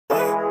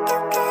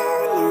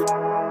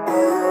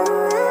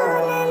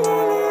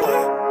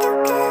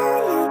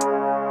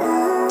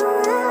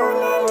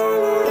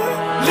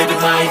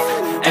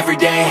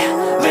day,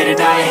 late at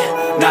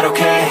night, not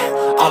okay.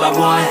 All I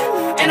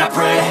want, and I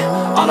pray,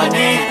 all I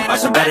need are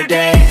some better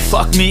days.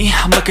 Fuck me,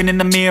 I'm looking in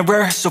the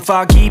mirror, so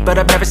foggy, but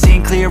I've never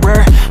seen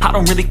clearer. I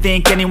don't really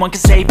think anyone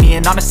can save me,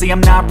 and honestly I'm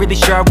not really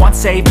sure I want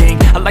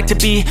saving. I like to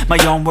be my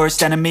own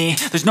worst enemy.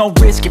 There's no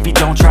risk if you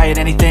don't try at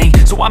anything,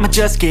 so I'ma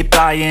just keep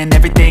buying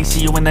everything.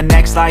 See you in the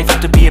next life,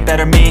 have to be a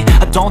better me.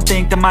 I don't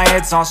think that my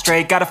head's on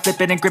straight, gotta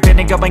flip it and grip it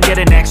and go and get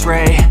an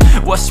x-ray.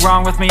 What's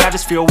wrong with me? I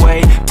just feel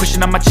weight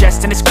pushing on my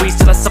chest and it squeezes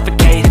till I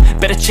suffocate.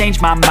 Better change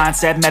my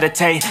mindset,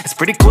 meditate. It's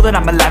pretty cool that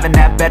I'm alive and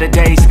have better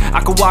days. I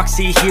could walk,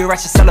 see, hear, I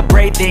should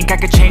celebrate. Think I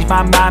could change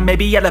my mind,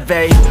 maybe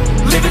elevate.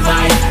 Living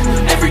life,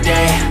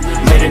 everyday,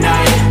 late at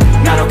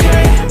night, not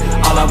okay.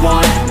 All I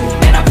want,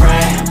 and I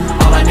pray,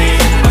 all I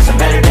need are some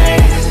better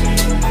days.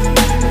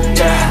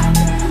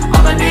 Yeah,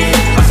 all I need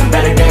are some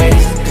better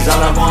days. Cause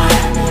all I want,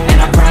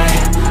 and I pray,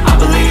 I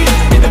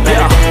believe in the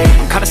better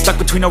days. I'm kinda stuck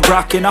between a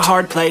rock and a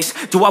hard place.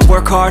 Do I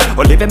work hard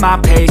or live at my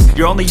pace?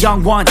 You're only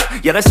young once,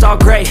 yeah that's all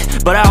great,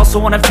 but I also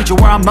want a future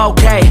where I'm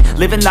okay.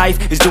 Living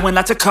life is doing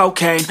lots of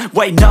cocaine.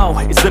 Wait no,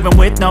 it's living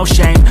with no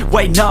shame.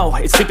 Wait no,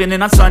 it's sleeping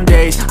in on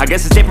Sundays. I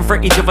guess it's different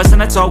for each of us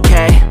and that's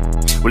okay.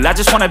 Well I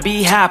just wanna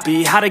be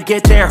happy, how to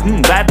get there?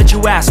 Glad that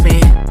you asked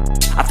me.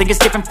 I think it's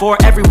different for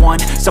everyone.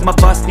 Some of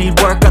us need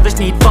work, others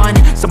need fun.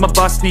 Some of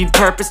us need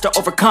purpose to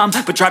overcome.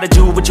 But try to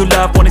do what you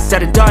love when it's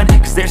said and done,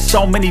 cause there's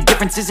so many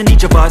differences in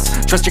each of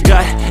us. Trust your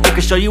gut, it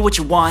can show you what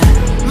you want.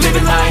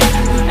 Living life,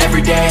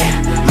 everyday,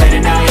 late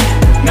at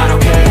night, not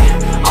okay.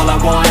 All I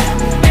want,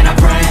 and I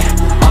pray,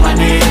 all I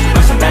need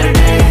are some better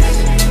days.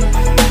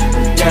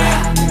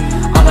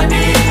 Yeah, all I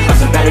need are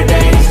some better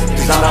days.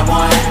 Cause all I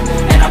want,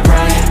 and I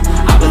pray,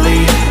 I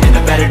believe in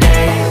the better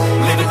days.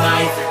 Living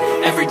life,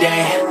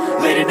 everyday,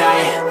 late at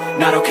night,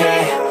 not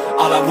okay.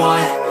 All I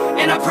want,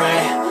 and I pray,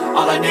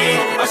 all I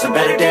need are some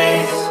better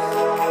days.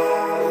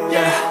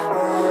 Yeah,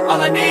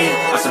 all I need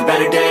are some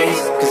better days.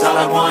 Cause all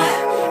I want,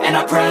 and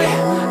I pray,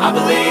 I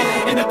believe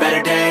in the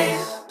better days.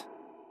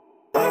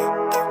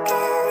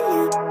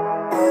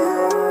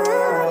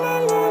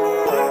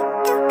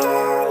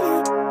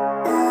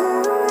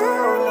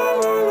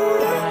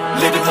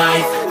 Living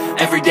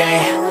life, everyday,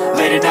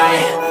 late at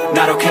night,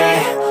 not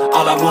okay.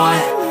 All I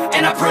want,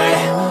 and I pray,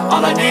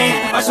 all I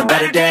need are some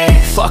better days.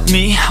 Fuck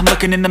me, I'm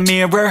looking in the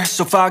mirror,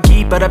 so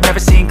foggy, but I've never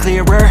seen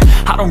clearer.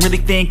 I don't really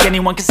think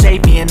anyone can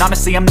save me, and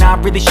honestly I'm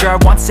not really sure I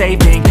want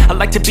saving. I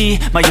like to be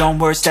my own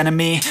worst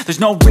enemy. There's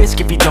no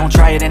risk if you don't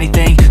try at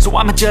anything, so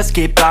I'ma just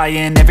keep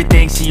buying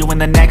everything. See you in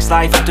the next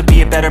life, have to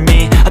be a better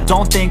me. I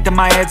don't think that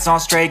my head's on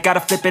straight, gotta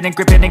flip it and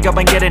grip it and go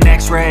and get an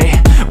x-ray.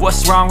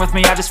 What's wrong with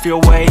me? I just feel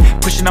weight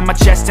pushing on my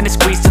chest and it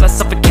squeezes till I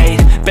suffocate.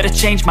 Better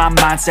change my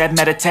mindset,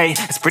 meditate.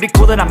 It's pretty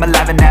cool that I'm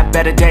alive and have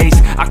better days.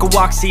 I could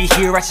walk, see,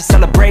 hear, I should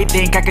celebrate.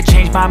 Think I could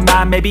change my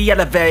mind, maybe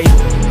elevate.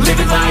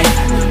 Living life,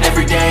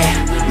 everyday,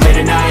 late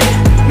at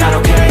night, not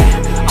okay.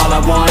 All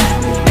I want,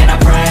 and I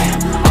pray,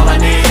 all I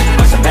need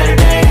are some better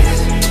days.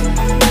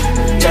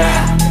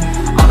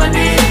 Yeah, all I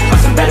need are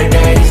some better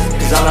days.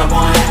 Cause all I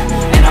want,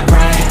 and I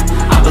pray,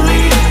 I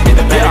believe in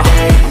the better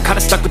days. I'm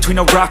kinda stuck between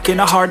a rock and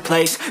a hard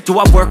place. Do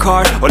I work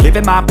hard or live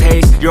at my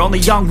pace? You're only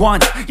young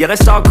once, yeah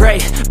that's all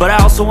great, but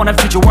I also want a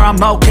future where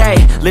I'm okay.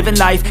 Living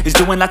life is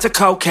doing lots of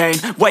cocaine.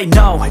 Wait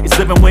no, it's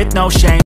living with no shame.